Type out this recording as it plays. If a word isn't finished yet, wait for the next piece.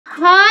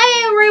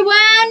Hi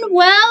everyone,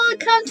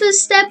 welcome to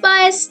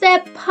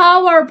Step-by-Step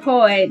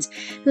PowerPoint.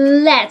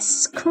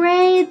 Let's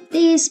create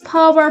this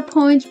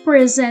PowerPoint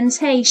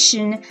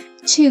presentation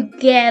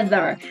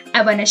together.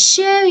 I want to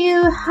show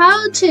you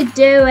how to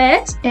do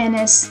it in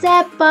a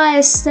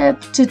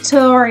step-by-step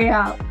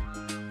tutorial.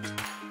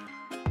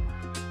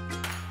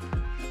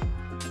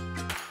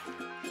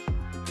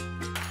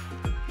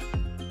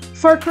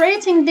 For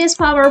creating this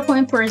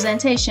PowerPoint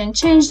presentation,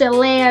 change the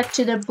layout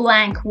to the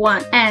blank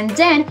one and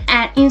then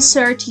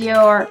insert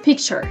your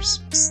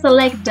pictures.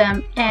 Select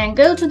them and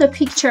go to the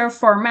picture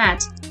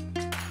format.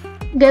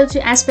 Go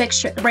to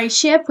aspect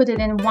ratio, put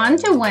it in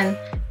 1:1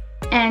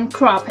 and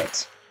crop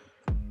it.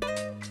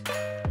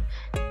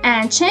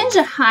 And change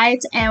the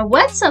height and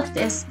width of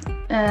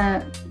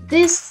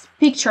this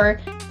picture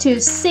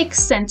to 6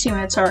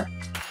 centimeters.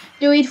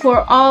 Do it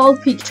for all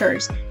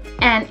pictures.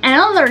 And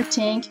another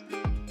thing,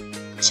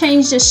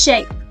 change the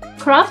shape,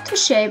 crop the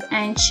shape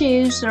and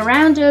choose the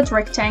rounded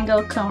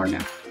rectangle corner.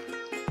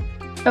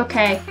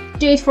 Okay,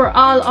 do it for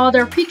all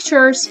other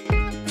pictures.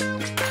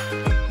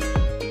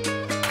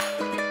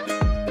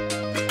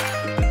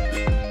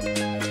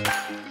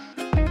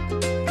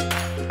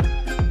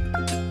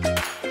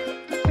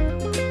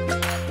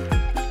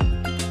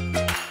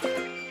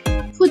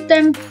 Put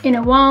them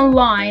in one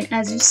line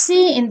as you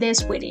see in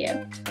this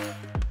video.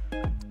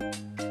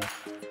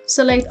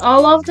 Select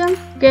all of them,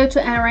 go to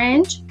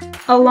Arrange,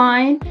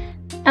 Align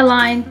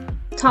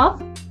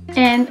top,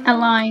 and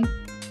align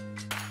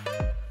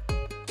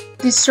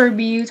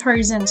distribute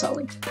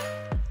horizontally.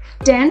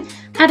 Then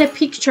add a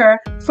picture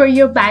for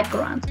your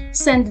background.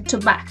 Send it to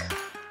back.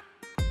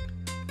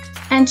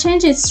 And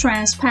change its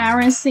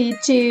transparency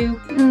to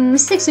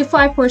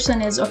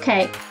 65% is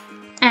okay.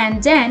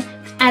 And then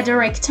add a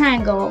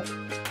rectangle.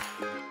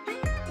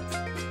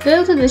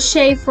 Go to the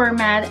shape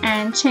format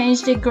and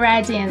change the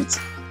gradient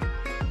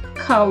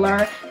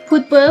color.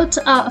 Put both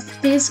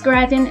of these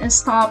gradient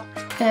stop,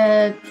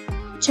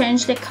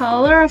 change the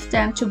color of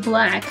them to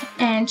black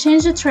and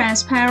change the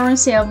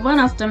transparency of one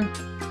of them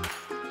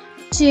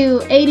to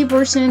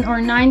 80%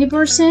 or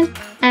 90%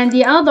 and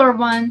the other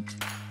one,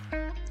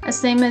 the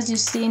same as you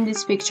see in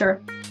this picture,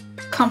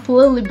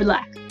 completely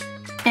black.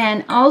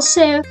 And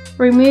also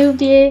remove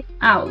the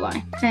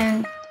outline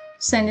and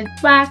send it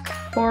back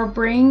or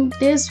bring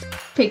this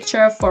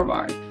picture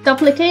forward.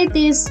 Duplicate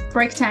this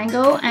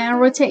rectangle and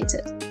rotate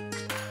it.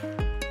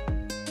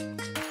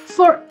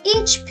 For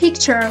each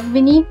picture,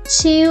 we need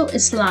 2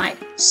 slides.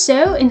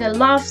 So in the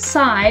left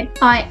side,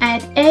 I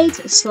add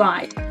 8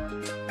 slides.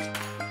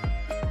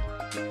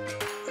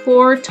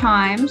 4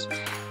 times.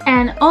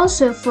 And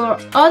also for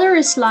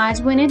other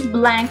slides, we need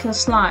blank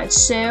slides.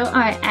 So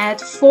I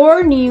add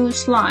 4 new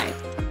slides.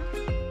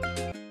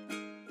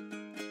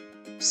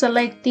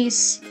 Select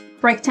these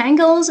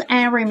rectangles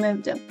and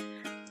remove them.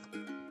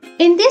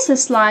 In this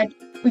slide,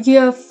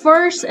 your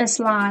first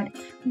slide,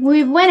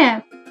 we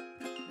wanna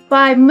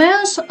by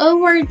mouse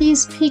over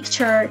this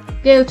picture,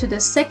 go to the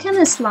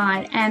second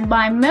slide and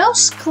by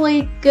mouse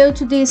click, go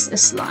to this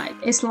slide,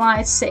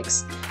 slide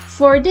 6.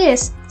 For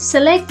this,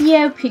 select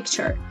your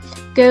picture,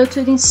 go to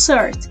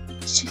Insert,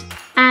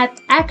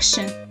 Add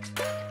Action,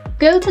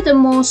 go to the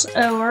mouse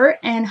over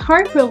and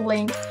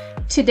hyperlink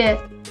to the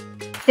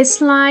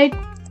slide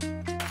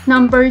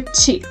number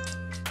 2.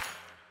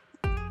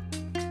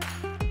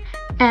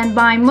 And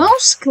by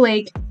mouse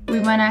click, we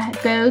want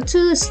to go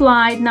to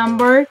slide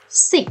number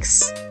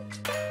 6.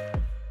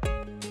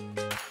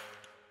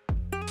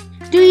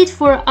 Do it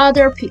for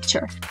other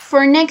picture.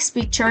 For next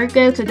picture,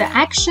 go to the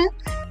Action,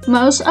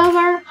 mouse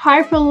over,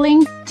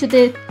 hyperlink to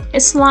the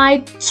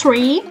slide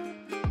 3.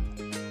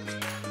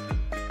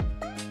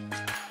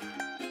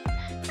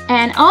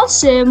 And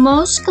also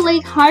mouse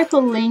click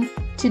hyperlink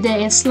to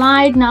the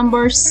slide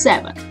number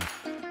 7.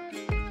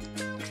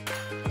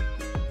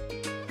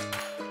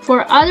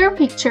 For other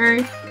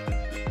picture,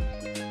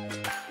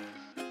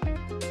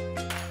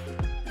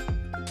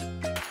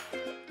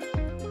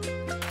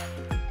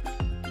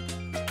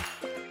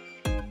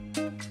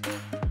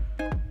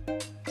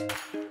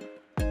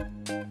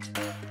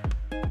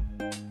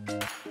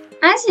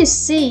 as you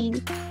see,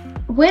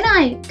 when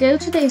I go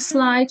to the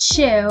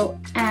slideshow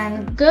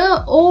and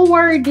go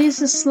over this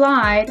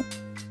slide,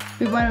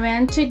 we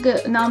want to go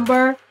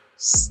number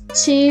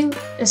 2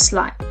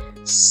 slide.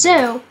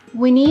 So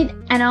we need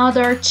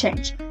another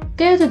change.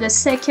 Go to the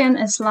second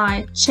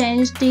slide,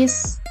 change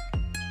this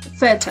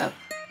photo.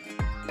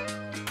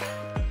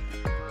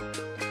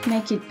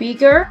 Make it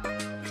bigger.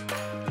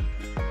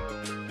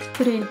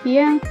 Put it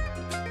here.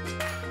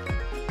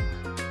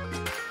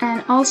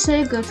 And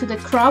also go to the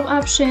crop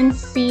option,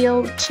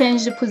 field,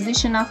 change the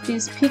position of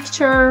this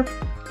picture.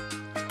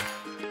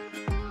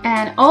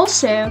 And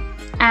also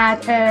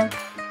add a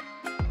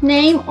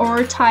name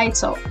or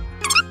title.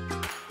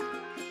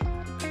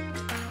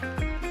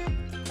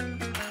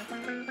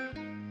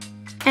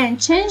 And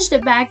change the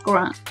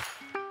background.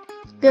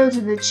 Go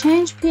to the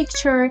change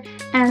picture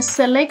and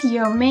select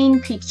your main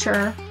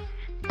picture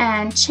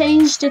and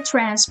change the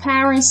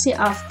transparency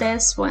of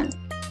this one.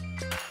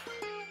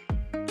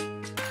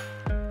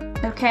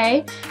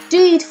 Okay,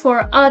 do it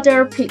for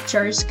other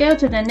pictures. Go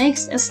to the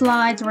next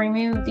slide,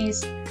 remove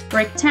these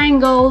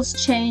rectangles,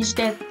 change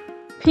the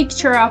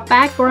picture of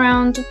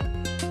background.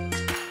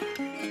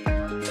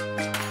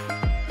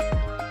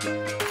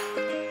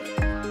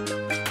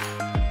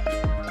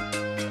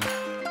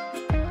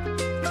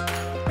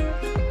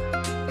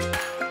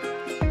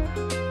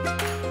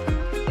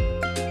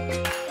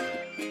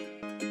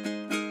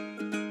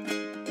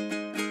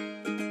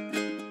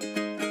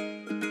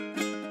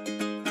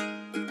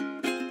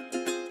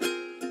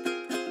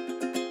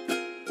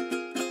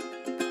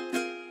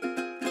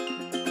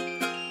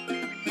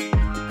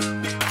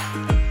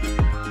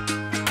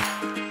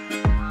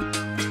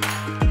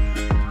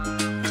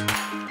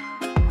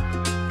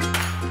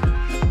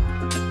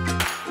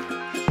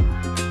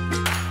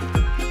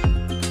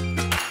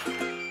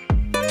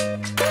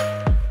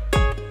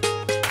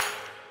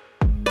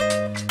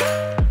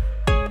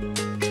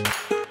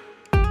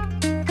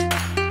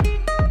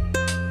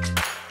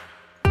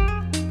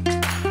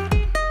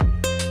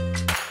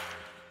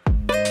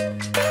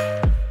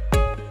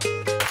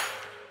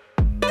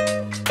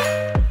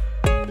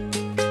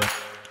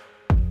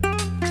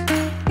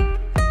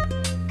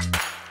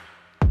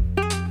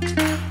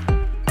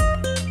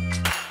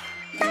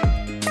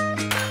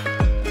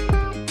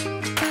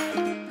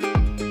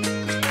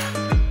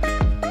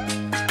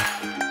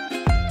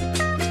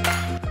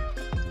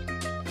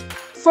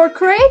 For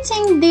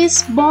creating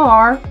this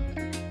bar,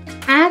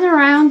 add a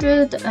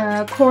rounded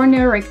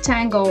corner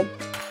rectangle.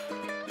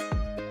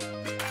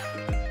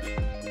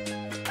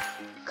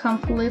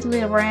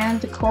 Completely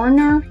round the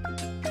corner,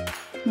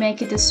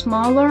 make it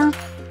smaller.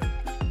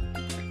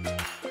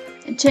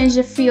 Change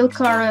the fill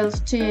color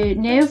to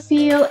no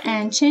fill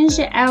and change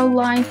the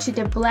outline to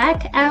the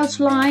black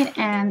outline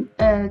and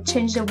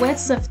change the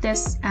width of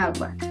this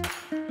outline.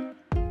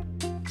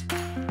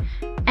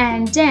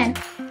 And then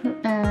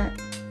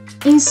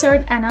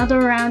insert another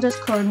rounded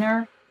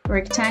corner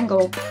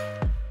rectangle.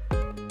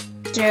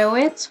 Draw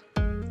it.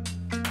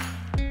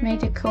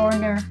 Make a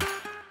corner.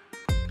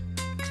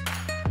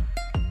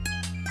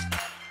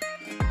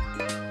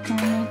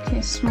 And make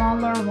a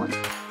smaller one.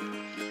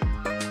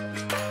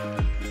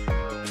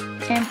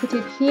 And put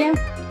it here.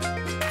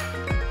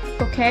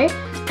 Okay.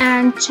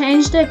 And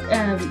change the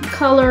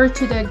color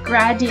to the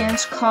gradient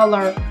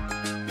color.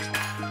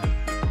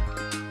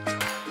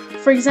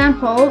 For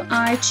example,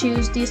 I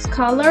choose this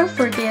color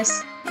for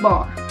this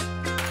bar.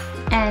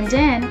 And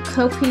then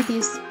copy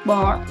this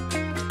bar.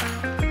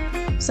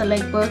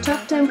 Select both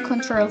of them,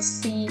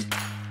 Ctrl+C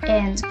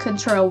and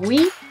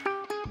Ctrl+V.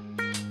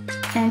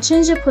 And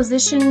change the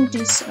position of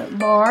this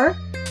bar.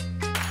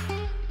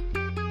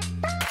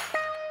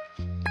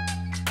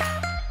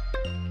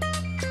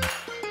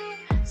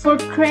 For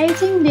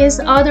creating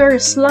this other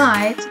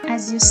slide,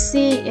 as you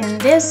see in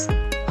this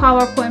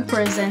PowerPoint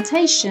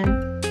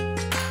presentation,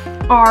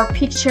 our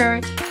picture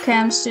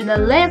comes to the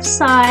left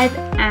side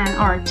and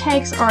our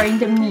text are in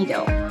the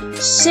middle.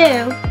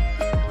 So,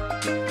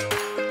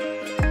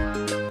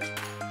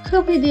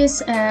 copy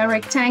this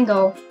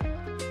rectangle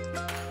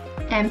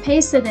and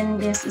paste it in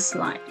this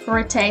slide.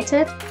 Rotate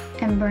it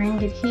and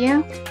bring it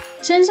here.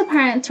 Change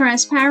the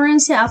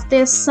transparency of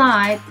this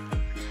side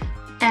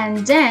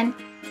and then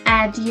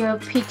add your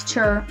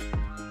picture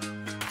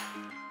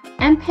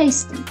and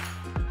paste it.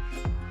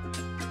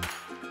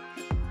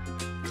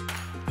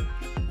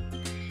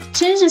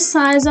 Change the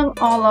size of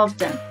all of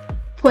them.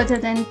 Put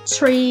it in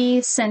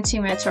 3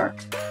 cm.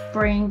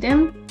 Bring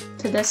them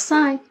to the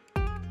side.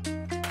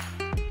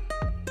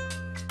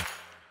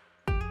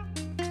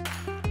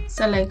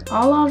 Select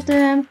all of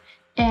them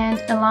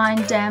and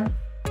align them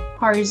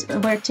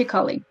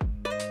vertically.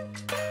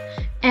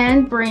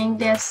 And bring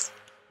this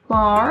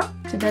bar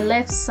to the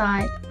left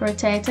side.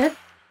 Rotate it.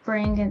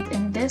 Bring it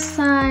in this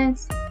side.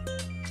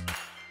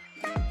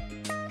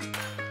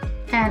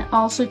 And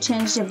also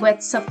change the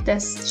width of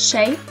this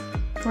shape.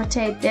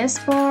 Rotate this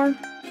bar,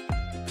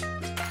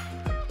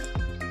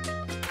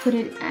 put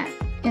it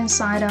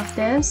inside of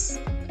this,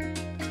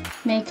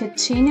 make it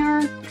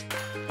thinner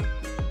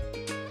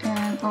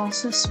and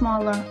also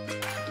smaller.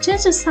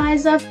 Change the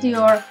size of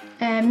your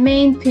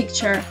main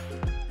picture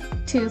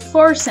to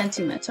 4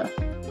 cm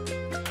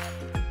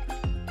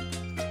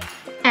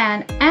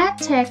and add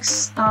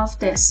text of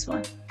this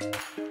one.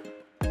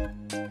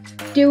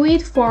 Do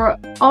it for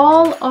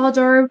all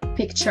other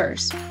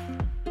pictures.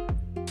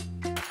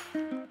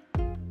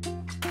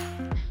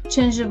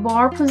 Change the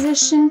bar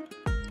position.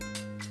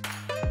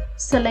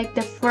 Select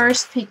the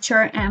first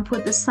picture and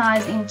put the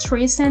size in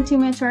 3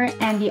 cm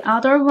and the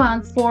other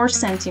one 4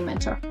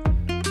 cm.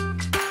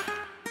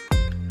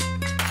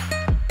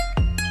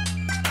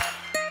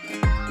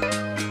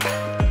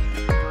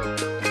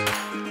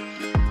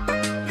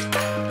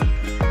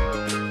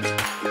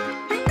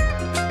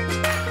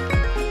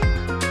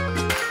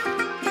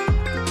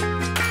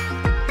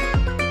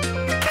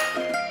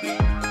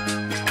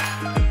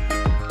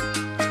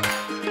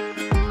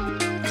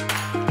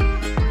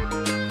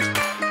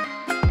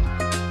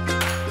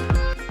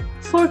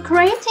 For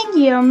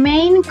creating your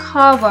main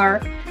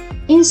cover,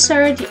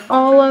 insert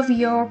all of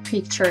your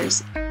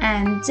pictures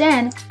and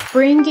then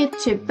bring it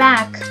to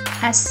back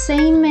as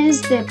same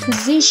as the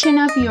position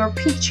of your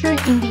picture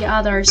in the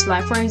other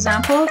slide. For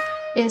example,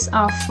 is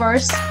our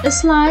first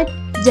slide,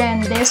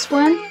 then this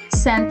one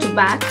send to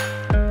back,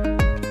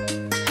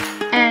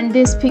 and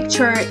this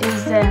picture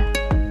is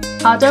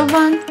the other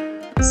one,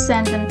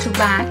 send them to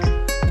back,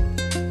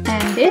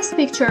 and this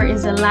picture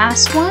is the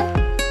last one,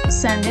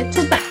 send it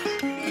to back.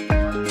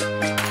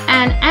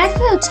 And add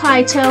the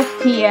title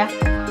here.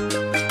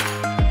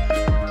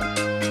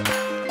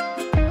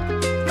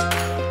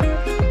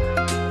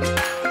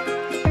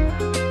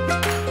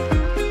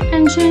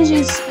 And change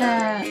its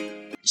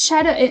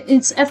shadow,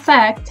 its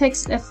effect,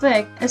 text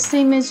effect, as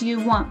same as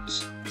you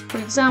want. For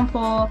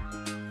example,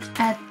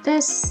 add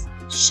this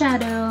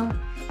shadow,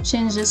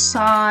 change the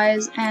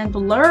size and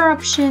blur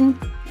option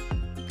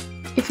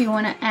if you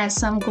want to add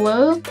some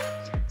glow.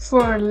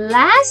 For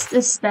last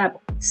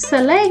step,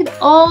 select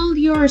all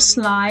your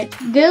slide,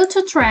 go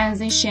to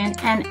transition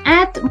and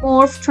add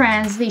morph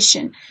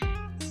transition.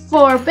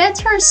 For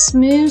better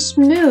smooth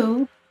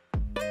move,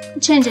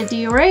 change the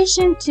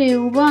duration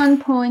to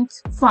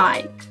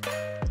 1.5.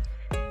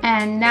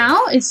 And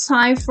now it's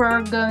time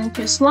for going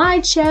to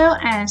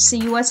slideshow and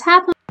see what's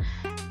happening.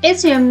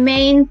 It's your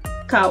main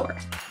cover.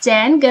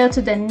 Then go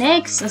to the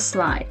next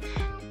slide.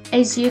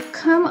 As you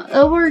come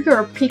over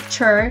your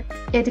picture,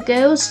 it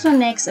goes to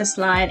next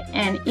slide,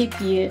 and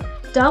if you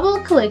double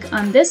click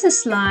on this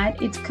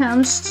slide, it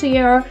comes to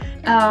your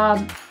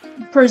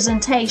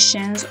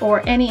presentations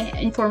or any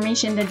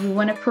information that you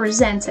want to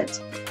present it.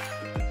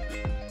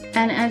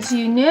 And as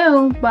you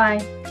know, by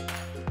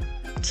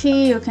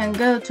key you can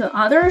go to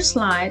other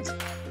slides,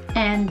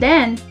 and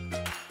then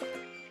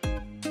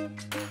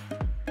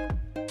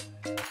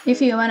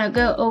if you want to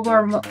go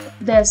over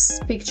this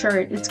picture,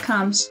 it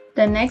comes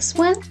the next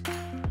one,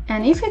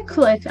 and if you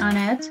click on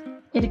it,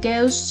 it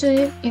goes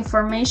to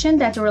information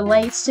that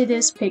relates to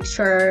these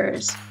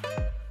pictures.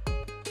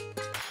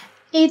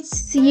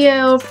 It's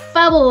your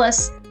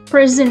fabulous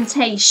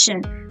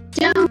presentation.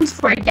 Don't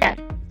forget,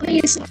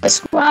 please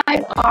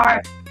subscribe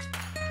our